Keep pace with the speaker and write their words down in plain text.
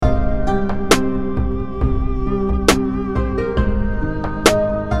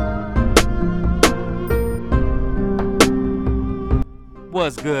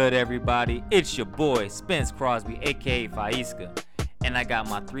What's good, everybody? It's your boy, Spence Crosby, aka Faiska. And I got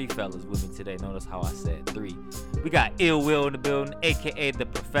my three fellas with me today. Notice how I said three. We got Ill Will in the building, aka The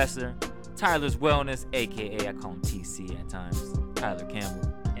Professor. Tyler's Wellness, aka I call him TC at times, Tyler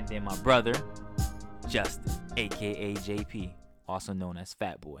Campbell. And then my brother, Justin, aka JP, also known as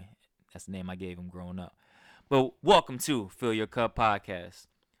Fat Boy. That's the name I gave him growing up. But welcome to Fill Your Cup Podcast.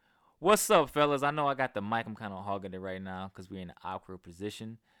 What's up, fellas? I know I got the mic. I'm kind of hogging it right now because we're in an awkward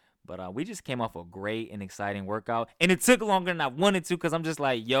position. But we just came off a great and exciting workout. And it took longer than I wanted to because I'm just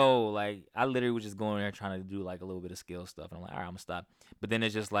like, I literally was just going there trying to do like a little bit of skill stuff. And I'm like, all right, I'm going to stop. But then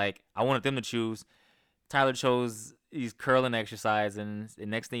it's just like, I wanted them to choose. Tyler chose these curling exercise. And the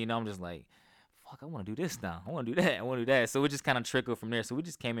next thing you know, I'm just like, fuck, I want to do this now. I want to do that. I want to do that. So it just kind of trickled from there. So we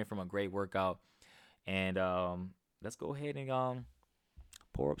just came in from a great workout. And let's go ahead and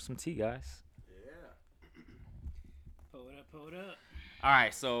pour up some tea, guys. Yeah. Pull it up. All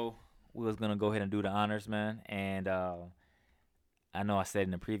right, so we was going to go ahead and do the honors, man. And I know I said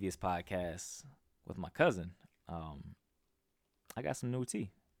in the previous podcast with my cousin, I got some new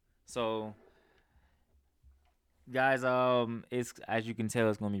tea. So, guys, it's as you can tell,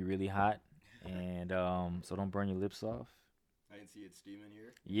 it's going to be really hot. And so don't burn your lips off. I can see it steaming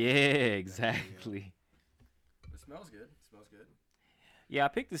here. Yeah, exactly. It smells good. Yeah, I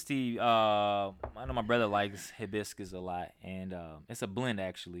picked this tea. I know my brother likes hibiscus a lot, and it's a blend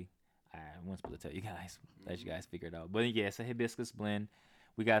actually. I wasn't supposed to tell you guys, let you guys figure it out. But yeah, it's a hibiscus blend.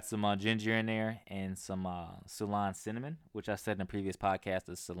 We got some ginger in there and some Ceylon cinnamon, which I said in the previous podcast.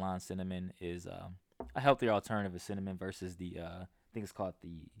 The Ceylon cinnamon is a healthier alternative of cinnamon versus the I think it's called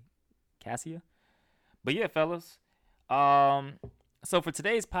the cassia. But yeah, fellas. So for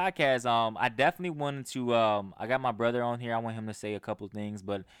today's podcast, I definitely wanted to, I got my brother on here. I want him to say a couple of things,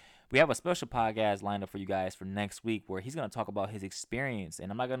 but we have a special podcast lined up for you guys for next week where he's going to talk about his experience.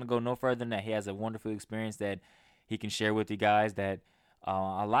 And I'm not going to go no further than that. He has a wonderful experience that he can share with you guys that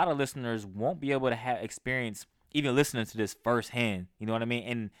a lot of listeners won't be able to have experience even listening to this firsthand. You know what I mean?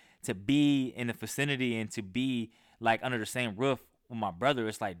 And to be in the vicinity and to be like under the same roof with my brother,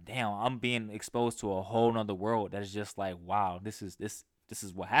 it's like, damn, I'm being exposed to a whole nother world that is just like, wow, this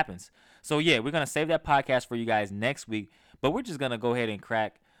is what happens. So yeah, we're gonna save that podcast for you guys next week, but we're just gonna go ahead and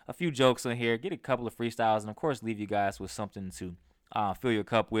crack a few jokes in here, get a couple of freestyles, and of course leave you guys with something to fill your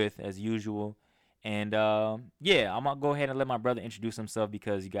cup with as usual. And yeah, I'm gonna go ahead and let my brother introduce himself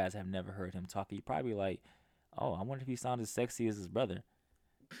because you guys have never heard him talk. You're probably like, oh, I wonder if he sounds as sexy as his brother.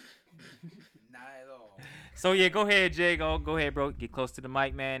 Not at all. So yeah, go ahead, Jay. Go ahead, bro. Get close to the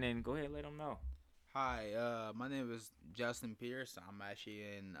mic, man, and go ahead and let him know. Hi, my name is Justin Pierce. I'm actually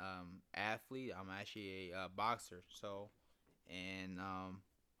an athlete. I'm actually a boxer. So, and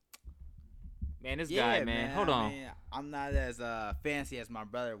Man, this guy, man. Hold on. I'm not as fancy as my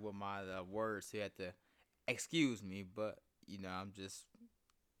brother with my words. So you have to excuse me, but I'm just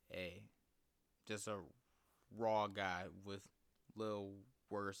a raw guy with little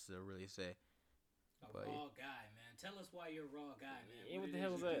words to really say. Raw guy, man. Tell us why you're a raw guy, man. Yeah, what the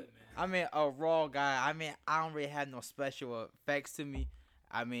hell is that? I mean, a raw guy. I don't really have no special effects to me.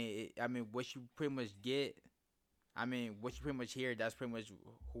 What you pretty much get. What you pretty much hear. That's pretty much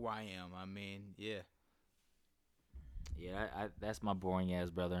who I am. Yeah. Yeah, that's my boring ass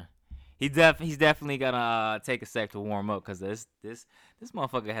brother. He's definitely gonna take a sec to warm up because this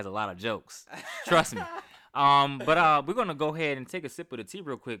motherfucker has a lot of jokes. Trust me. But we're gonna go ahead and take a sip of the tea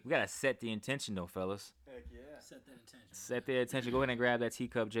real quick. We gotta set the intention though, fellas. Heck yeah. Set that intention. Go ahead and grab that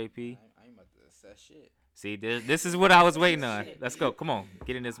teacup, JP. I ain't about to set shit. See, this is what I was waiting on. Let's go. Come on,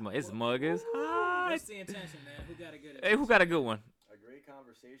 get in this mug. This mug is hot. What's the intention, man? Who got a good? Hey, who got a good one? A great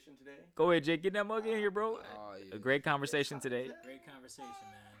conversation today. Go ahead, Jake. Get that mug in here, bro. Oh, yeah. A great conversation today. Great conversation,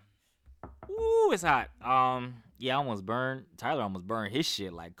 man. Ooh, it's hot. Yeah, I almost burned. Tyler almost burned his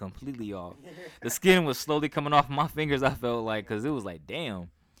shit like completely off. The skin was slowly coming off my fingers. I felt like because it was like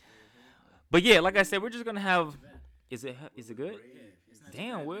damn. But yeah, like I said, we're just gonna have. Is it good? Yeah, it's not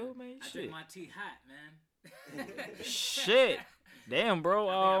Damn, too bad, Will, man. man, I shit. drink my tea hot, man. Shit. Damn, bro.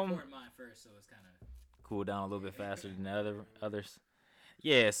 I poured mine first, so it's kind of Cool down a little bit faster than the others.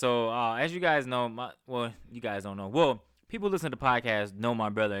 Yeah. So as you guys know, you guys don't know. Well, people listen to the podcast know my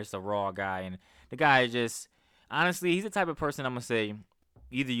brother. It's a raw guy, and the guy is just honestly, he's the type of person I'm gonna say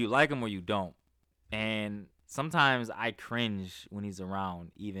either you like him or you don't. And sometimes I cringe when he's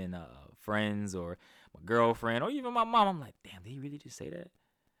around, even friends or my girlfriend or even my mom. I'm like, damn, did he really just say that?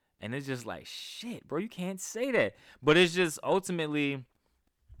 And it's just like, shit, bro, you can't say that. But it's just ultimately,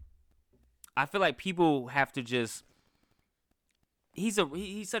 I feel like people have to just, he's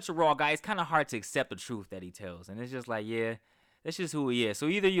such a raw guy. It's kind of hard to accept the truth that he tells. And it's just like, yeah, that's just who he is. So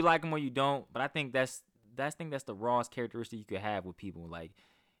either you like him or you don't. But I think that's the rawest characteristic you could have with people. Like,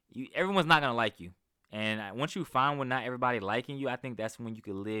 everyone's not gonna like you, and once you find when not everybody liking you, I think that's when you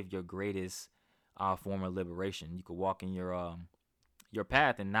could live your greatest form of liberation. You could walk in your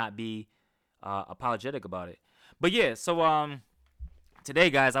path and not be apologetic about it. But yeah, so today,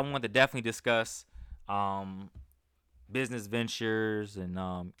 guys, I wanted to definitely discuss business ventures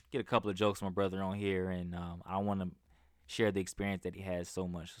and get a couple of jokes from my brother on here, and I want to share the experience that he has so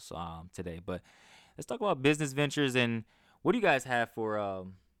much today. But let's talk about business ventures and what do you guys have for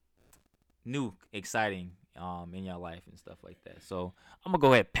new, exciting in your life and stuff like that. So I'm gonna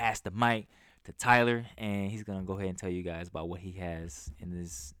go ahead and pass the mic to Tyler, and he's gonna go ahead and tell you guys about what he has in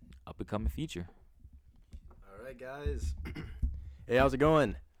his up and coming future. All right, guys. Hey, how's it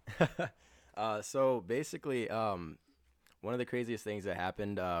going? So basically, one of the craziest things that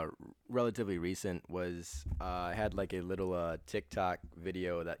happened relatively recent was I had like a little TikTok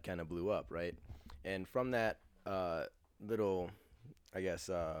video that kind of blew up, right? And from that little, I guess,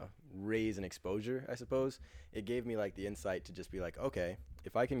 raise in exposure, I suppose, it gave me like the insight to just be like, okay,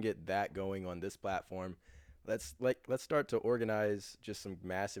 if I can get that going on this platform, let's start to organize just some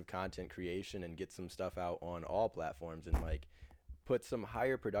massive content creation and get some stuff out on all platforms and like put some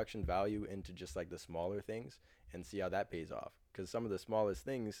higher production value into just like the smaller things and see how that pays off, because some of the smallest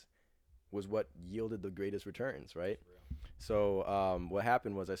things was what yielded the greatest returns, right? So what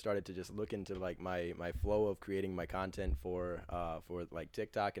happened was I started to just look into like my flow of creating my content for like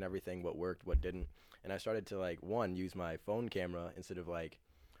TikTok and everything, what worked, what didn't, and I started to like use my phone camera instead of like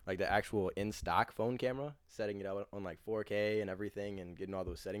the actual in stock phone camera, setting it out on like 4K and everything and getting all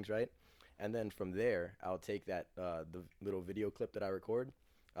those settings right. And then from there, I'll take that the little video clip that I record,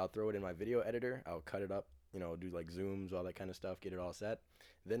 I'll throw it in my video editor, I'll cut it up, do like zooms, all that kind of stuff, get it all set.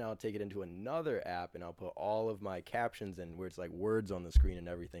 Then I'll take it into another app and I'll put all of my captions in where it's like words on the screen and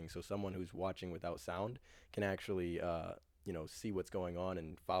everything, so someone who's watching without sound can actually see what's going on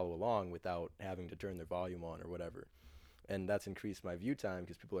and follow along without having to turn their volume on or whatever. And that's increased my view time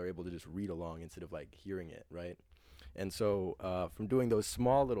because people are able to just read along instead of like hearing it, right? And so from doing those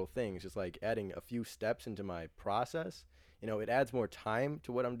small little things, just like adding a few steps into my process, it adds more time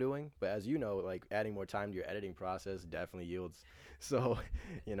to what I'm doing. But as you know, like adding more time to your editing process definitely yields. So,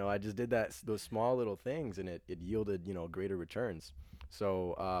 I just did those small little things and it yielded, greater returns.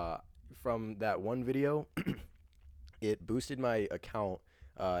 So from that one video, it boosted my account.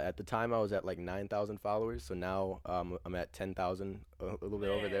 At the time, I was at like 9,000 followers. So now I'm at 10,000, a little bit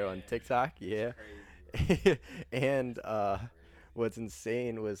over there on TikTok. Yeah. And what's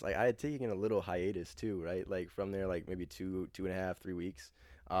insane was like I had taken a little hiatus too, right? Like from there, like maybe 2.5, 3 weeks,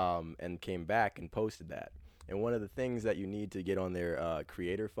 and came back and posted that. And one of the things that you need to get on their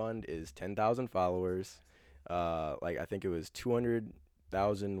creator fund is 10,000 followers. Like I think it was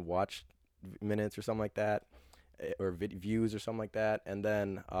 200,000 watch minutes or something like that, or views or something like that, and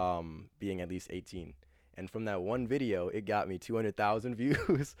then being at least 18. And from that one video, it got me 200,000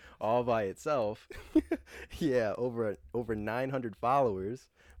 views all by itself. Yeah, over 900 followers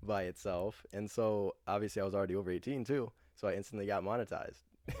by itself. And so obviously I was already over 18 too. So I instantly got monetized.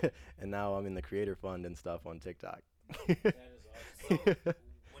 And now I'm in the creator fund and stuff on TikTok. That is awesome. So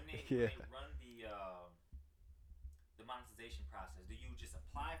when they run the monetization process, do you just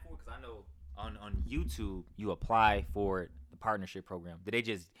apply for it? Because I know on YouTube you apply for the partnership program. Do they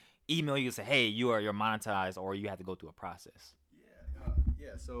just email you and say, hey, you're monetized, or you have to go through a process?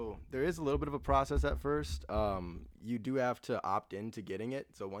 Yeah, so there is a little bit of a process at first. You do have to opt into getting it.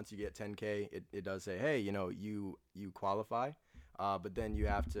 So once you get 10K, it does say, hey, you qualify. But then you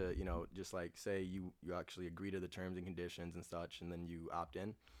have to, just like say you actually agree to the terms and conditions and such, and then you opt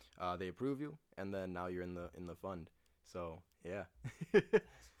in. They approve you, and then now you're in the fund. So yeah. That's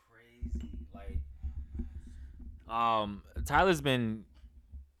crazy. Like, Tyler's been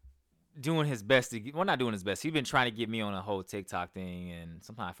doing his best not doing his best. He's been trying to get me on a whole TikTok thing, and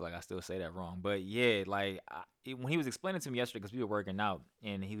sometimes I feel like I still say that wrong. But yeah, like when he was explaining to me yesterday, because we were working out,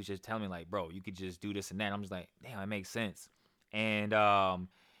 and he was just telling me like, bro, you could just do this and that. And I'm just like, damn, it makes sense. And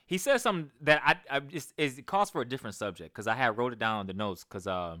he said something that it calls for a different subject, because I had wrote it down in the notes because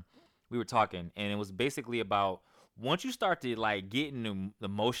we were talking, and it was basically about once you start to like get in the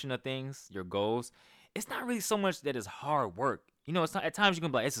motion of things, your goals, it's not really so much that it's hard work. It's not, at times you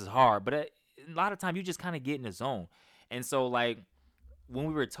can be like, this is hard, but a lot of times you just kind of get in the zone. And so like when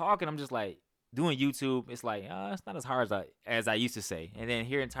we were talking, I'm just like doing YouTube. It's like, it's not as hard as I used to say. And then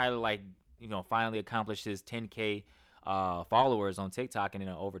hearing Tyler like, finally accomplish his 10K followers on TikTok and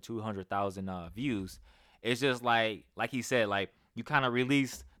over 200,000 views. It's just like he said, like you kind of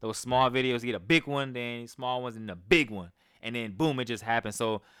release those small videos, you get a big one, then small ones, and a big one. and then boom, it just happened.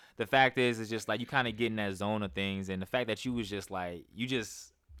 So the fact is, it's just like you kind of get in that zone of things, and the fact that you was just like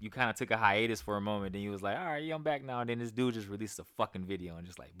you kind of took a hiatus for a moment, then you was like, all right, yeah, I'm back now, and then this dude just released a fucking video and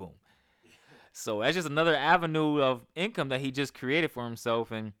just like boom. So that's just another avenue of income that he just created for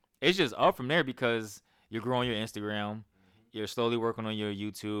himself, and it's just up from there because you're growing your Instagram, you're slowly working on your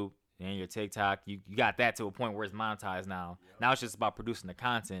YouTube and your TikTok. You got that to a point where it's monetized now. Yep. Now it's just about producing the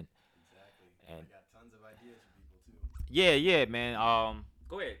content. Exactly. And I got tons of ideas for people too. yeah, man.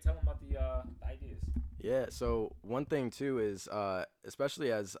 Go ahead, tell them about the ideas. Yeah. So one thing too is,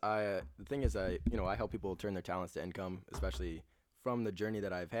 especially as the thing is, I help people turn their talents to income, especially from the journey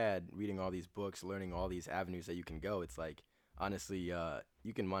that I've had, reading all these books, learning all these avenues that you can go. It's like, honestly,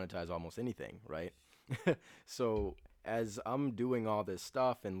 you can monetize almost anything, right? So as I'm doing all this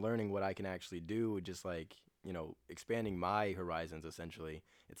stuff and learning what I can actually do, just like, expanding my horizons, essentially,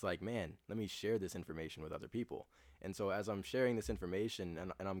 it's like, man, let me share this information with other people. And so as I'm sharing this information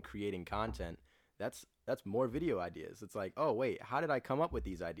and I'm creating content, that's more video ideas. It's like, oh, wait, how did I come up with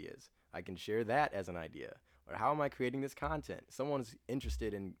these ideas? I can share that as an idea. Or how am I creating this content? Someone's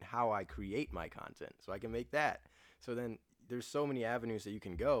interested in how I create my content, so I can make that. So then there's so many avenues that you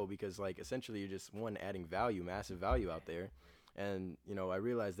can go because, like, essentially you're just, one, adding value, massive value out there. And, I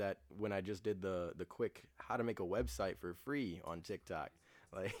realized that when I just did the quick how to make a website for free on TikTok.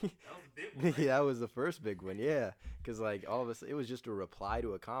 Like, That was a big one, right? yeah, that was the first big one, yeah. Because, like, all of us, it was just a reply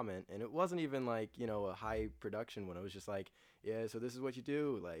to a comment, and it wasn't even, like, a high production one. It was just like, yeah, so this is what you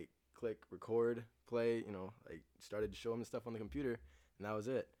do, like, click record, play, like, started to show them the stuff on the computer, and that was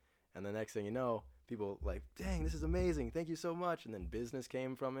it. And the next thing you know, people like, dang, this is amazing, thank you so much. And then business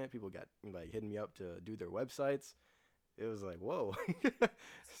came from it. People got like hitting me up to do their websites. It was like, whoa.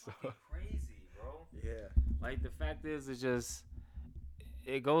 So, Crazy, bro. yeah. Like, the fact is, it's just,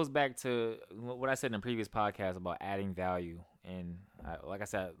 it goes back to what I said in the previous podcast about adding value. And like I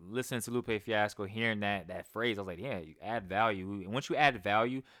said, listening to Lupe Fiasco, hearing that phrase, I was like, yeah, you add value. And once you add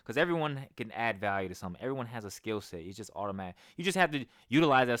value, because everyone can add value to something. Everyone has a skill set. It's just automatic. You just have to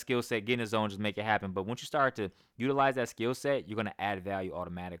utilize that skill set, get in the zone, just make it happen. But once you start to utilize that skill set, you're going to add value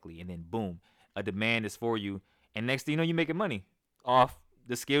automatically. And then, boom, a demand is for you. And next thing you know, you're making money off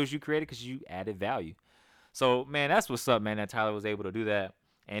the skills you created because you added value. So, man, that's what's up, man, that Tyler was able to do that.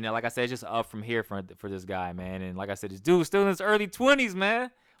 And like I said, it's just up from here for this guy, man. And like I said, this dude's still in his early 20s, man.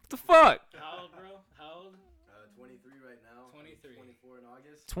 What the fuck? How old, bro? How old? 23 right now. 23. 24 in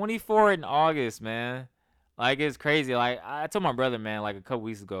August. 24 in August, man. Like, it's crazy. Like, I told my brother, man, like a couple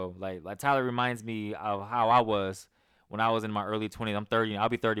weeks ago, like Tyler reminds me of how I was when I was in my early 20s. I'm 30. I'll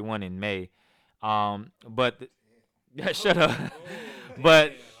be 31 in May. Yeah, shut up.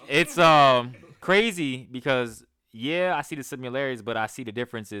 But it's crazy because, yeah, I see the similarities, but I see the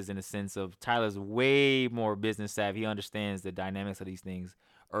differences in the sense of Tyler's way more business savvy. He understands the dynamics of these things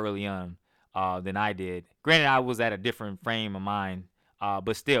early on than I did. Granted, I was at a different frame of mind,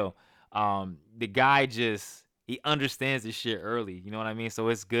 but still, the guy he understands this shit early. You know what I mean? So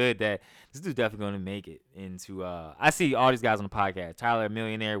it's good that this dude's definitely going to make it into. I see all these guys on the podcast. Tyler, a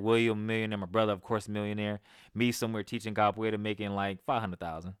millionaire. William, a millionaire. My brother, of course, a millionaire. Me, somewhere teaching capoeira, making like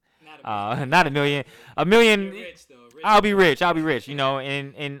 $500,000. Not a million. A million. Rich, though. I'll be rich. And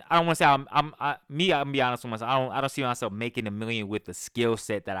I don't want to say I'm gonna be honest with myself. I don't see myself making $1 million with the skill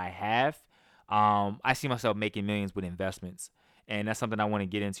set that I have. I see myself making millions with investments. And that's something I want to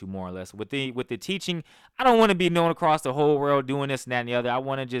get into more or less. With the teaching, I don't want to be known across the whole world doing this and that and the other. I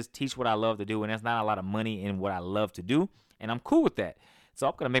want to just teach what I love to do, and there's not a lot of money in what I love to do, and I'm cool with that. So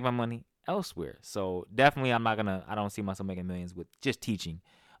I'm gonna make my money elsewhere. So definitely, I don't see myself making millions with just teaching.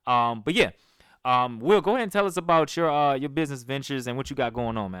 But yeah, Will, go ahead and tell us about your business ventures and what you got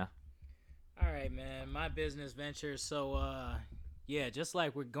going on, man. All right, man. My business ventures. So, yeah, just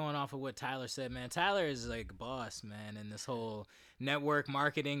like we're going off of what Tyler said, man. Tyler is like a boss, man, in this whole network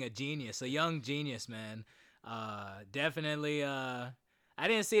marketing, a genius, a young genius, man. Definitely, I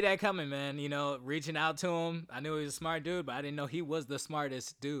didn't see that coming, man. Reaching out to him, I knew he was a smart dude, but I didn't know he was the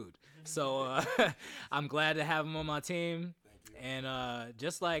smartest dude. So, I'm glad to have him on my team. And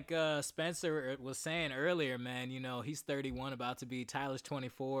just like Spencer was saying earlier, man, he's 31, about to be Tyler's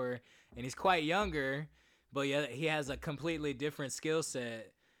 24, and he's quite younger, but yeah, he has a completely different skill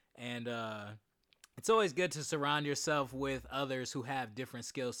set. And it's always good to surround yourself with others who have different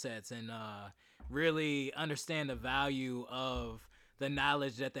skill sets and really understand the value of the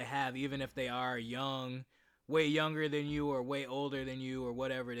knowledge that they have, even if they are young, way younger than you or way older than you or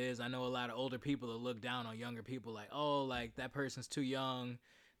whatever it is. I know a lot of older people that look down on younger people like, oh, like that person's too young.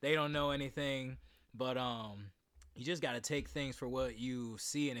 They don't know anything. But you just got to take things for what you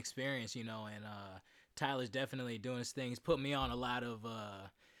see and experience, and Tyler's definitely doing his things. Put me on a lot of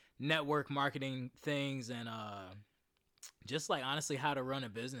network marketing things and just like honestly how to run a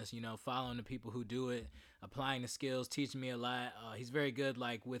business, following the people who do it, applying the skills, teaching me a lot. He's very good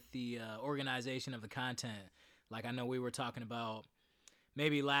like with the organization of the content. Like I know we were talking about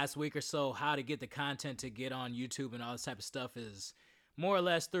maybe last week or so, how to get the content to get on YouTube and all this type of stuff is more or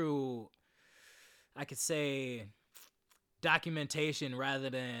less through, I could say, documentation rather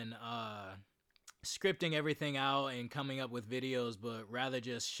than scripting everything out and coming up with videos, but rather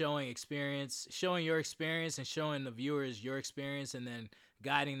just showing your experience and showing the viewers your experience and then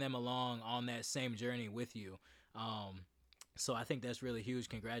guiding them along on that same journey with you. So I think that's really huge.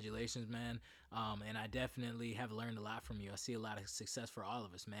 Congratulations, man. And I definitely have learned a lot from you. I see a lot of success for all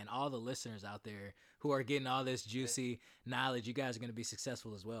of us, man. All the listeners out there who are getting all this juicy knowledge, you guys are going to be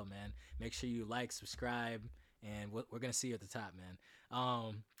successful as well, man. Make sure you like, subscribe, and we're going to see you at the top, man.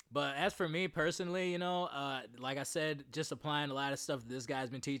 But as for me personally, like I said, just applying a lot of stuff that this guy's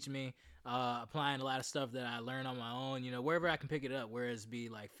been teaching me, applying a lot of stuff that I learned on my own, wherever I can pick it up, whereas be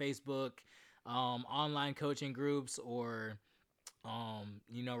like Facebook, online coaching groups, or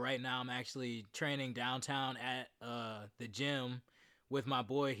right now I'm actually training downtown at the gym with my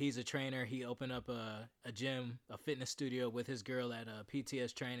boy. He's a trainer. He opened up a gym, a fitness studio with his girl at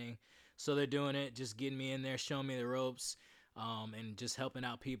PTS training. So they're doing it, just getting me in there, showing me the ropes, and just helping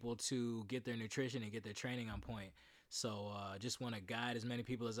out people to get their nutrition and get their training on point. So just want to guide as many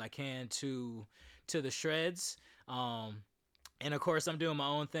people as I can to the shreds. And of course, I'm doing my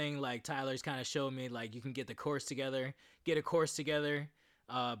own thing. Like Tyler's kind of showed me, like you can get a course together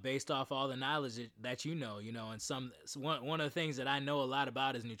based off all the knowledge that And one of the things that I know a lot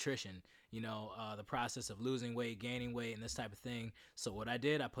about is nutrition. The process of losing weight, gaining weight, and this type of thing. So what I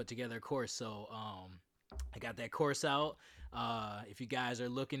did, I put together a course. So I got that course out. If you guys are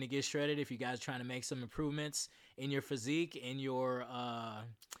looking to get shredded, if you guys are trying to make some improvements in your physique, in your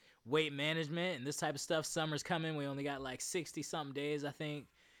weight management and this type of stuff, summer's coming. We only got like 60-something days, I think.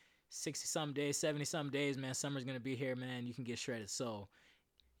 60-something days, 70-something days, man. Summer's going to be here, man. You can get shredded. So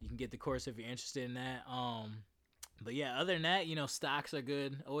you can get the course if you're interested in that. But yeah, other than that, stocks are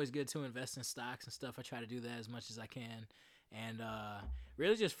good. Always good to invest in stocks and stuff. I try to do that as much as I can. And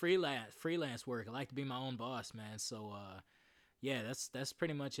really just freelance work. I like to be my own boss, man. So yeah, that's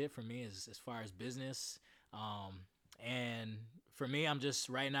pretty much it for me as far as business. And for me, I'm just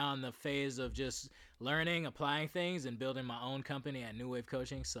right now in the phase of just learning, applying things, and building my own company at New Wave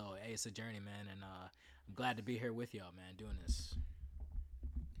Coaching. So hey, it's a journey, man, and I'm glad to be here with y'all, man, doing this.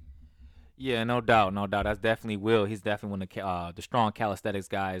 Yeah, no doubt. That's definitely Will. He's definitely one of the strong calisthenics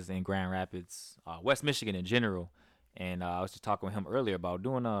guys in Grand Rapids, West Michigan in general. And I was just talking with him earlier about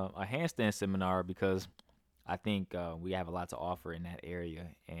doing a handstand seminar because I think we have a lot to offer in that area.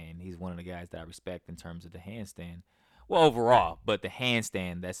 And he's one of the guys that I respect in terms of the handstand. Well, overall, but the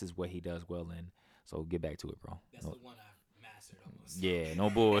handstand, this is what he does well in. So get back to it, bro. That's the one I've mastered almost. Yeah, no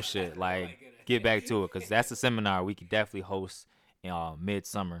bullshit. Like, get back to it because that's a seminar we could definitely host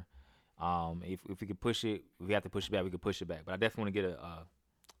midsummer. If we could push it, if we have to push it back, we could push it back. But I definitely want to get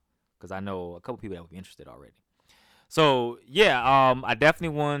because I know a couple people that would be interested already. So yeah, I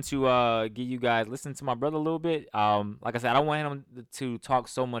definitely want to get you guys listen to my brother a little bit. Like I said, I don't want him to talk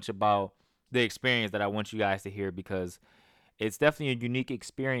so much about the experience that I want you guys to hear because it's definitely a unique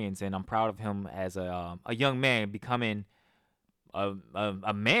experience, and I'm proud of him as a young man becoming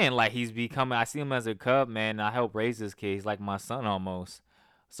a man. Like he's becoming. I see him as a cub, man. I help raise this kid. He's like my son almost.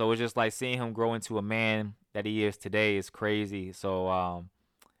 So it's just like seeing him grow into a man that he is today is crazy. So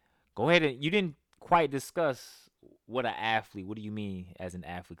go ahead and you didn't quite discuss what an athlete. What do you mean as an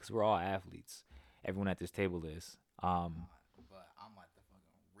athlete? Because we're all athletes. Everyone at this table is. But I'm like the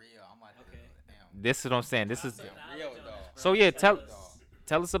fucking real. I'm like damn. This is what I'm saying. This is Real dog. so yeah.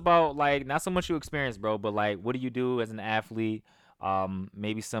 Tell us about like not so much your experience, bro, but like what do you do as an athlete?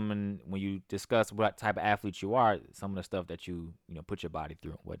 Maybe someone when you discuss what type of athlete you are, some of the stuff that you put your body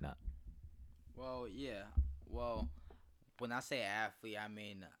through and whatnot. Well, yeah. Well, when I say athlete, I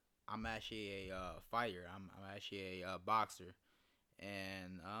mean I'm actually a fighter. I'm actually a boxer,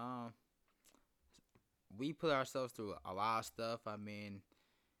 and we put ourselves through a lot of stuff. I mean,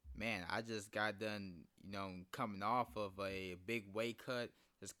 man, I just got done, coming off of a big weight cut.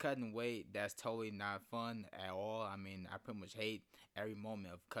 Just cutting weight, that's totally not fun at all. I mean, I pretty much hate every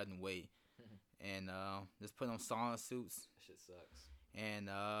moment of cutting weight. And just put on sauna suits. That shit sucks. And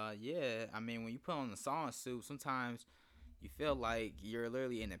yeah, I mean, when you put on the sauna suit, sometimes you feel like you're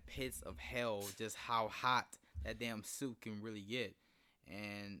literally in the pits of hell, just how hot that damn suit can really get.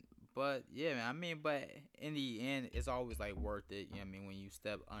 But yeah, man, I mean, but in the end, it's always like worth it. You know what I mean, when you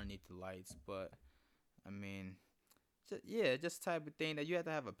step underneath the lights. But I mean, yeah, just type of thing that you have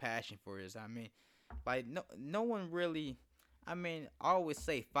to have a passion for. Is I mean, like no one really. I mean, I always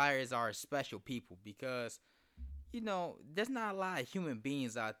say fires are special people because there's not a lot of human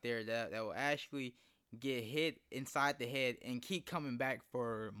beings out there that will actually get hit inside the head and keep coming back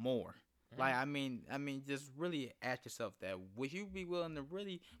for more. Like just really ask yourself that: would you be willing to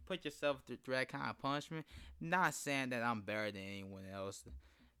really put yourself through that kind of punishment? Not saying that I'm better than anyone else,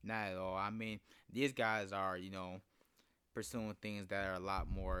 not at all. I mean, these guys are pursuing things that are a lot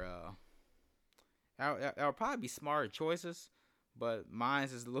more. That'll probably be smarter choices, but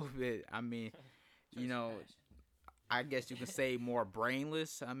mine's is a little bit. I mean, you know, I guess you could say more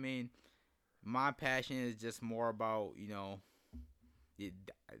brainless. I mean, my passion is just more about it-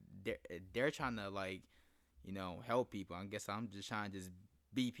 they're trying to like help people. I guess I'm just trying to just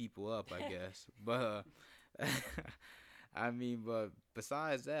beat people up. I guess, but I mean, but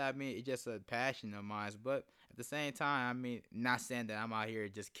besides that, I mean, it's just a passion of mine. But at the same time, I mean, not saying that I'm out here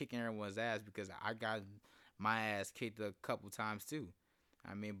just kicking everyone's ass because I got my ass kicked a couple times too.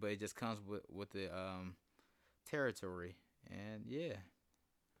 I mean, but it just comes with the territory, and yeah.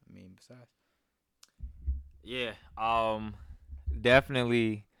 I mean, besides, Yeah.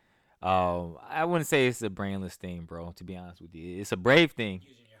 Definitely. I wouldn't say it's a brainless thing, bro. To be honest with you, it's a brave thing.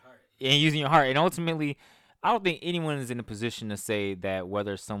 Using your heart. And using your heart. And ultimately, I don't think anyone is in a position to say that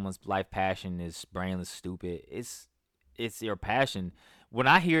whether someone's life passion is brainless, stupid. It's your passion. When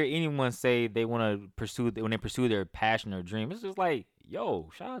I hear anyone say they want to when they pursue their passion or dream, it's just like, yo,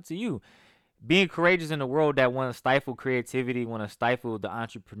 shout out to you. Being courageous in a world that want to stifle creativity, want to stifle the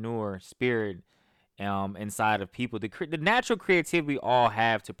entrepreneur spirit inside of people. The natural creativity we all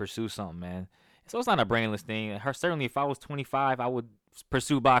have to pursue something, man. So it's not a brainless thing. Certainly, if I was 25, I would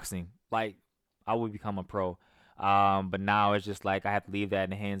pursue boxing. Like, I would become a pro. But now it's just like I have to leave that in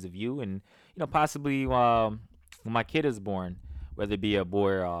the hands of you, and possibly when my kid is born, whether it be a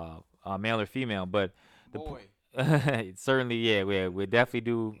boy or a male or female. But boy. certainly, yeah, we definitely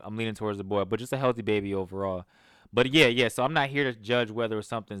do. I'm leaning towards the boy, but just a healthy baby overall. But yeah. So I'm not here to judge whether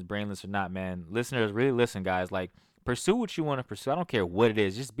something's brainless or not, man. Listeners, really listen, guys. Like, pursue what you want to pursue. I don't care what it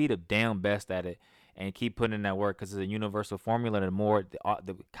is. Just be the damn best at it and keep putting in that work because it's a universal formula.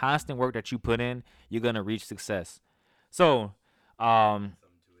 The constant work that you put in, you're gonna reach success. So, go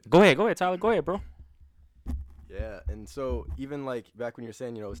ahead, Tyler. Go ahead, bro. Yeah, and so even like back when you're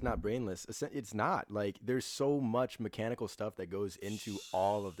saying, it's not brainless, it's not. Like there's so much mechanical stuff that goes into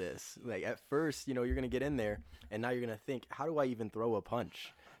all of this. Like at first, you're going to get in there and now you're going to think, how do I even throw a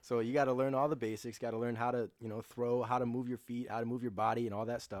punch? So you got to learn all the basics, got to learn how to, throw, how to move your feet, how to move your body and all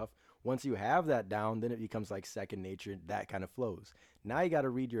that stuff. Once you have that down, then it becomes like second nature. That kind of flows. Now you got to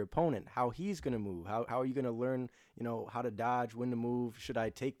read your opponent, how he's going to move. How are you going to learn, how to dodge, when to move? Should I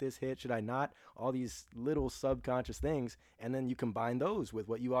take this hit? Should I not? All these little subconscious things. And then you combine those with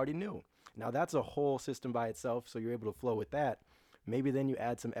what you already knew. Now that's a whole system by itself. So you're able to flow with that. Maybe then you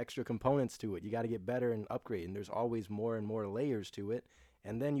add some extra components to it. You got to get better and upgrade. And there's always more and more layers to it.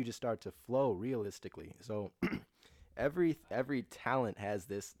 And then you just start to flow realistically. So every talent has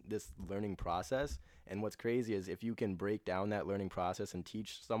this learning process, and what's crazy is if you can break down that learning process and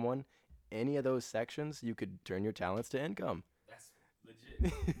teach someone any of those sections, you could turn your talents to income. That's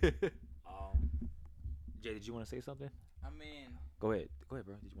legit. Jay, did you want to say something? I mean, Go ahead, bro.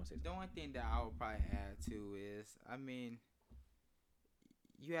 Did you want to say the something? only thing that I would probably add to is, I mean,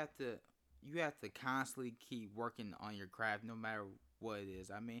 you have to constantly keep working on your craft, no matter what it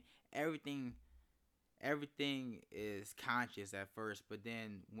is. I mean, everything is conscious at first, but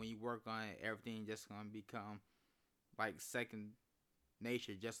then when you work on it, everything just gonna become like second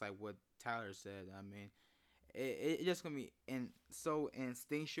nature, just like what Tyler said. I mean, it just gonna be so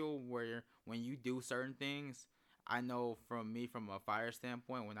instinctual where when you do certain things, I know from a fire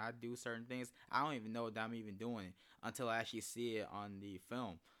standpoint, when I do certain things, I don't even know that I'm even doing it until I actually see it on the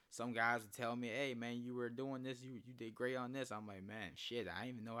film. Some guys would tell me, "Hey man, you were doing this, you did great on this." I'm like, "Man, shit, I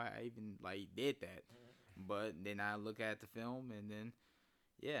didn't even know I even like did that." But then I look at the film and then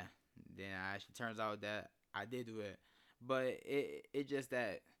yeah, then it actually turns out that I did do it. But it just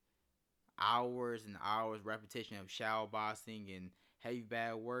that hours and hours repetition of shadow boxing and heavy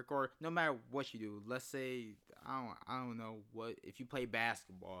bad work, or no matter what you do. Let's say I don't know what, if you play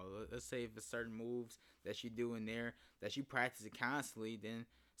basketball, let's say if it's certain moves that you do in there that you practice it constantly, then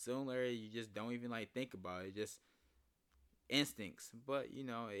sooner you just don't even like think about it, just instincts. But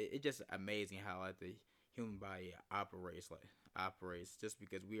it's just amazing how like the human body operates just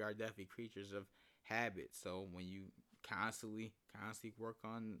because we are definitely creatures of habit. So when you constantly work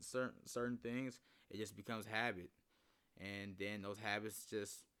on certain things, it just becomes habit, and then those habits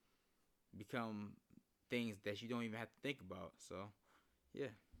just become things that you don't even have to think about. So,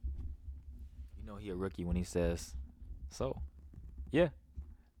 yeah. You know he a rookie when he says, "So, yeah."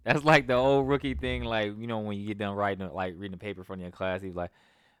 That's like the old rookie thing. Like when you get done reading the paper from your class, he's like,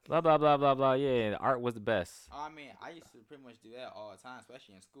 "Blah blah blah blah blah." Yeah, art was the best. I mean, I used to pretty much do that all the time,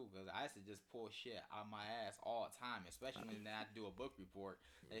 especially in school, because I used to just pull shit out my ass all the time, especially when I do a book report.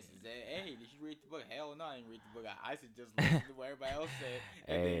 They used to say, "Hey, did you read the book?" Hell no, I didn't read the book. I used to just listen to what everybody else said,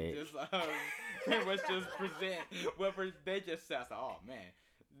 and Hey. then just pretty much just present whatever they just said. I was like, "Oh man."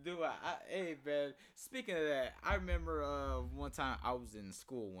 Hey man, speaking of that, I remember one time I was in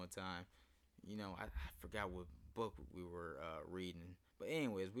school one time. I forgot what book we were reading. But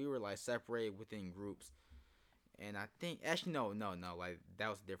anyways, we were like separated within groups. And I think actually no, like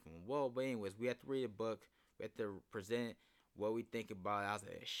that was a different one. Well, but anyways, we had to read a book. We had to present what we think about it. I was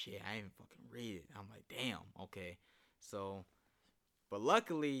like, shit, I didn't fucking read it. I'm like, damn, okay. So but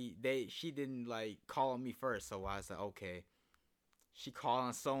luckily she didn't like call on me first, so I was like, okay. She called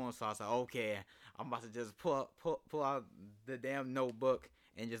on someone, so I was like, okay, I'm about to just pull out the damn notebook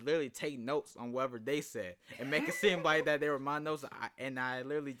and just literally take notes on whatever they said and make it seem like that they were my notes. I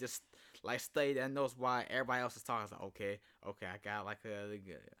literally just like studied that notes while everybody else is talking. I was like, okay, I got like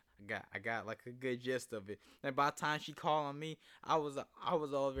I got like a good gist of it. And by the time she called on me, I was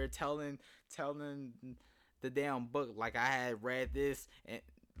over there telling the damn book like I had read this and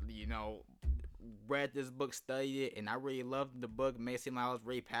read this book, studied it, and I really loved the book. It made it seem like I was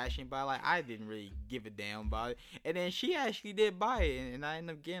really passionate about it. Like I didn't really give a damn about it. And then she actually did buy it, and I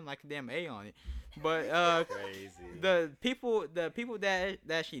ended up getting like a damn A on it. But Crazy. the people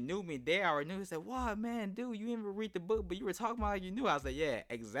that she knew me, they already knew. They said, "Wow, man, dude, you didn't even read the book, but you were talking about like you knew." I was like, "Yeah,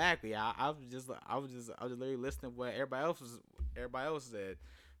 exactly." I was just literally listening to what everybody else said.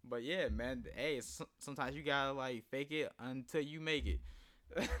 But yeah, man, hey, sometimes you gotta like fake it until you make it.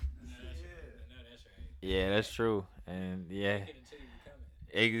 Yeah, that's true. And yeah,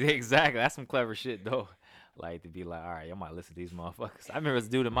 exactly. That's some clever shit though. Like to be like, all right, I might listen to these motherfuckers. I remember this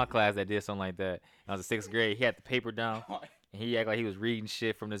dude in my class that did something like that. I was in 6th grade. He had the paper down, and he acted like he was reading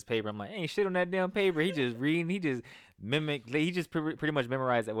shit from this paper. I'm like, ain't shit on that damn paper. He just reading. He just mimicked. He just pretty much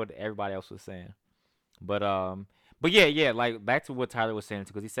memorized what everybody else was saying. But yeah. Like back to what Tyler was saying,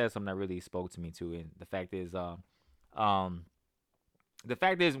 because he said something that really spoke to me too. And the fact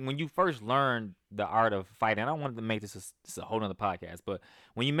is, when you first learn the art of fighting, I don't want to make this a whole nother podcast, but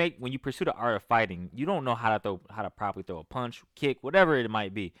when you pursue the art of fighting, you don't know how to properly throw a punch, kick, whatever it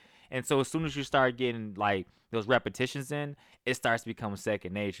might be. And so as soon as you start getting like those repetitions in, it starts to become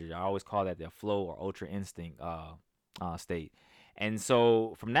second nature. I always call that the flow or ultra instinct state. And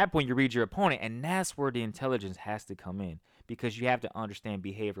so from that point, you read your opponent, and that's where the intelligence has to come in, because you have to understand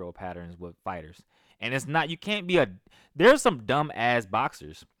behavioral patterns with fighters. And it's not, you can't be there's some dumb ass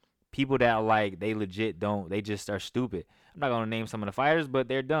boxers, people that are like, they legit they just are stupid. I'm not going to name some of the fighters, but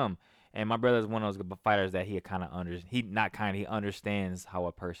they're dumb. And my brother's one of those fighters that he understands how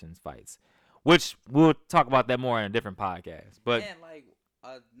a person fights, which we'll talk about that more in a different podcast. But and like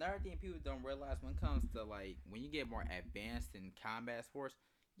another thing people don't realize when it comes to like when you get more advanced in combat sports,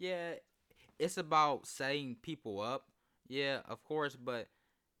 yeah, it's about setting people up. Yeah, of course, but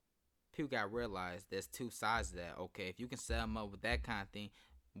people gotta realize there's two sides to that. Okay, if you can set them up with that kind of thing,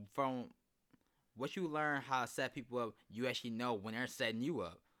 from what you learn how to set people up, you actually know when they're setting you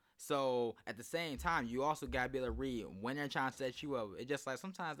up. So at the same time, you also gotta be able to read when they're trying to set you up. It's just like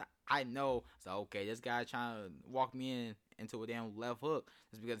sometimes I know, so okay, this guy trying to walk me into a damn left hook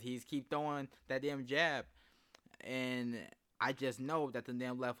just because he's keep throwing that damn jab, and I just know that the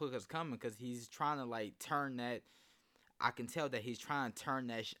damn left hook is coming because he's trying to like turn that. I can tell that he's trying to turn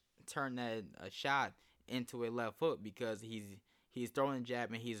that shot into a left hook because he's throwing a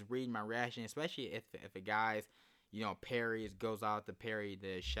jab and he's reading my reaction, especially if a guy's parries, goes out to parry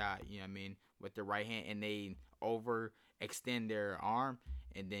the shot, with the right hand, and they overextend their arm,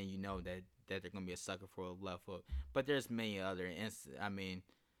 and then you know that they're gonna be a sucker for a left hook. But there's many other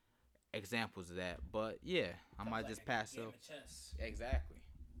examples of that. But yeah, I might just pass up. Exactly.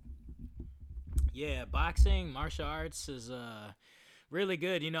 Yeah, boxing, martial arts is really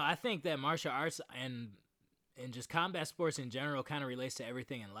good. I think that martial arts and just combat sports in general kind of relates to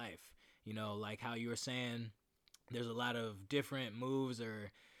everything in life. Like how you were saying, there's a lot of different moves,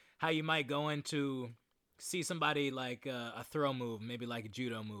 or how you might go into see somebody like a throw move, maybe like a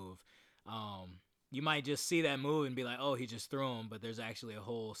judo move. You might just see that move and be like, oh, he just threw him, but there's actually a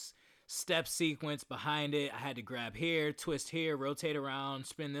whole step sequence behind it. I had to grab here, twist here, rotate around,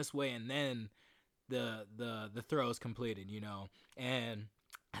 spin this way, and then the throw is completed. And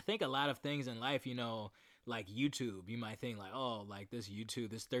I think a lot of things in life, like YouTube. You might think like, oh, like this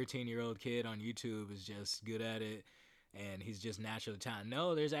 13-year-old kid on YouTube is just good at it and he's just naturally talented.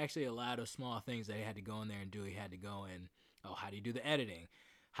 No, there's actually a lot of small things that he had to go in there and do. He had to go and, how do you do the editing?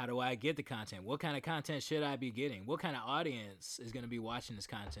 How do I get the content? What kind of content should I be getting? What kind of audience is going to be watching this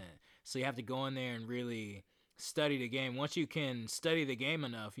content? So you have to go in there and really study the game. Once you can study the game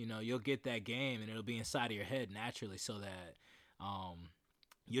enough, you'll get that game and it'll be inside of your head naturally so that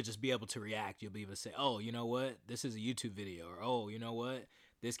you'll just be able to react. You'll be able to say, oh, you know what? This is a YouTube video. Or, oh, you know what?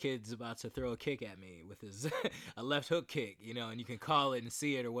 This kid's about to throw a kick at me with his a left hook kick, and you can call it and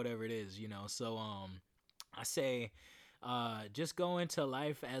see it or whatever it is, So I say just go into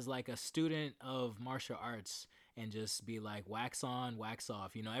life as like a student of martial arts and just be like wax on, wax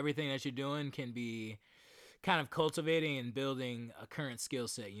off. Everything that you're doing can be kind of cultivating and building a current skill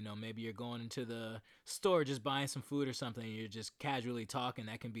set. Maybe you're going into the store just buying some food or something, and you're just casually talking.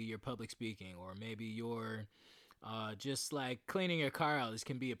 That can be your public speaking. Or maybe you're just like cleaning your car out. This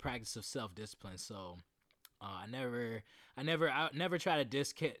can be a practice of self-discipline. So I never try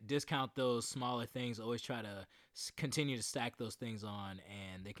to discount those smaller things. Always try to continue to stack those things on,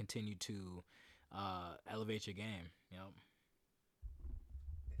 and they continue to elevate your game. Yep.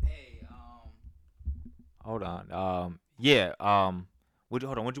 Hey, Hold on. Yeah. Hold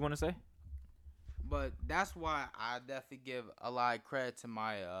on. What you want to say? but that's why I definitely give a lot of credit to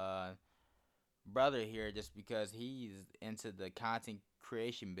my brother here, just because he's into the content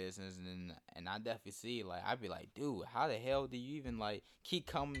creation business, and I definitely see, like, I'd be like, dude, how the hell do you even like keep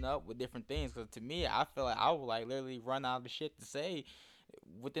coming up with different things? Because to me, I feel like I would like literally run out of shit to say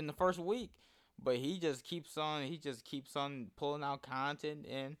within the first week. But he just keeps on pulling out content,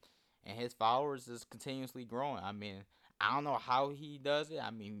 and his followers is continuously growing. I mean, I don't know how he does it. I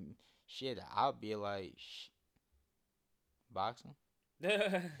mean, shit, I'll be like, boxing.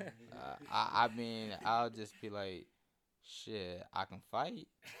 I mean, I'll just be like, shit, I can fight.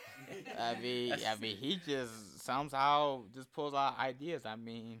 I mean, he just somehow just pulls out ideas. I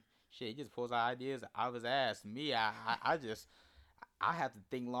mean, shit, he just pulls out ideas out of his ass. Me, I have to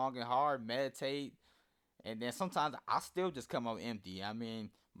think long and hard, meditate, and then sometimes I still just come up empty. I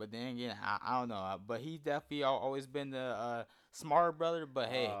mean, but then again, I don't know. But he's definitely always been the smarter brother. But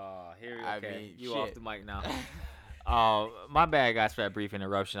hey, here I okay. mean, You shit. off the mic now. My bad, guys, for that brief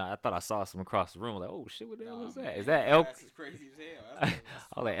interruption. I thought I saw some across the room. Like, oh shit, what the hell is that? Is that elk? That's crazy as hell.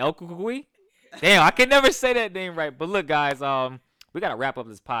 I was like, El Cucuy? Damn, I can never say that name right. But look, guys, we gotta wrap up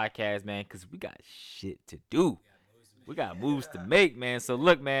this podcast, man, because we got shit to do. We got moves to make, man. So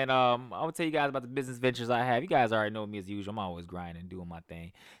look, man, I'm gonna tell you guys about the business ventures I have. You guys already know me as usual. I'm always grinding, doing my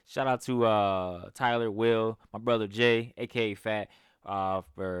thing. Shout out to Tyler, Will, my brother Jay, aka Fat,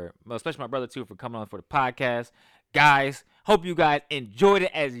 especially my brother too, for coming on for the podcast. Guys, hope you guys enjoyed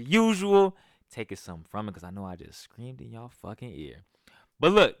it as usual. Taking something from it, because I know I just screamed in y'all fucking ear.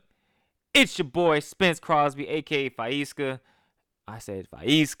 But look, it's your boy Spence Crosby, aka Faiska. I said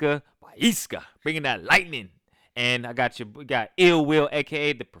Faiska, bringing that lightning. And we got Ill Will,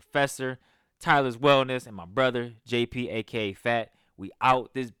 aka the Professor, Tyler's Wellness, and my brother JP, aka Fat. We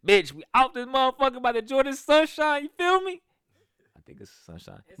out this bitch. We out this motherfucker by the Jordan Sunshine. You feel me? I think it's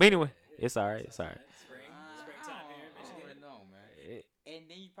Sunshine. But anyway, it's all right. It's all right. Springtime here in Michigan. I don't know, man. And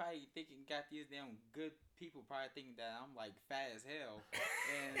then you probably got these damn good people probably thinking that I'm like fat as hell,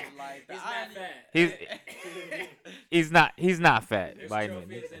 and like He's not fat. He's not fat. There's by any trophies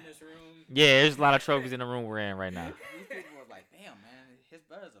means. in this room. Yeah, there's a lot of trophies in the room we're in right now. These people was like, damn, man, his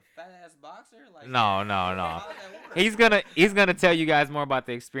brother's a fat ass boxer. Like, No. how does that work? He's gonna tell you guys more about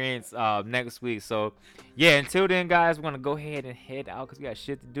the experience next week. So yeah, until then, guys, we're gonna go ahead and head out because we got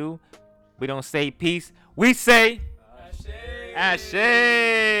shit to do. We don't say peace. We say Ashe.